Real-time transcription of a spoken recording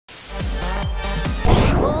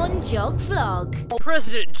Jog Vlog.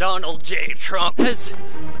 President Donald J. Trump has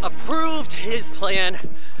approved his plan.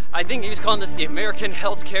 I think he was calling this the American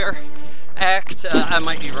Healthcare Act. I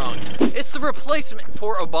might be wrong. It's the replacement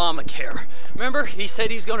for Obamacare. Remember, he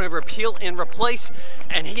said he's going to repeal and replace,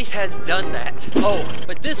 and he has done that. Oh,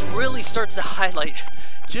 but this really starts to highlight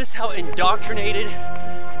just how indoctrinated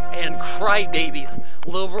and crybaby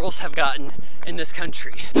liberals have gotten in this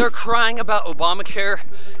country. They're crying about Obamacare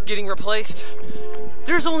getting replaced.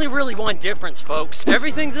 There's only really one difference, folks.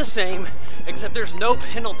 Everything's the same, except there's no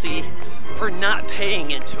penalty for not paying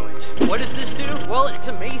into it. What does this do? Well, it's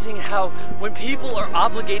amazing how when people are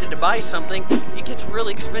obligated to buy something, it gets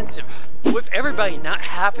really expensive. With everybody not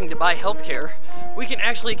having to buy healthcare, we can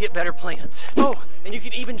actually get better plans. Oh, and you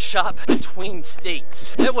can even shop between states.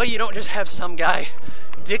 That way you don't just have some guy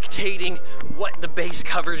dictating what the base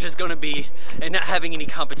coverage is going to be and not having any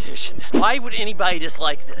competition. Why would anybody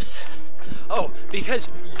dislike this? Oh, because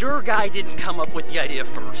your guy didn't come up with the idea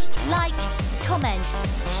first. Like, comment,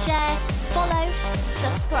 share, follow,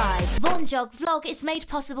 subscribe. Vaughan Jog Vlog is made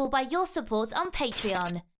possible by your support on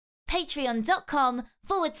Patreon.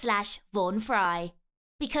 Patreon.com/Vaughan Fry.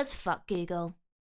 Because fuck Google.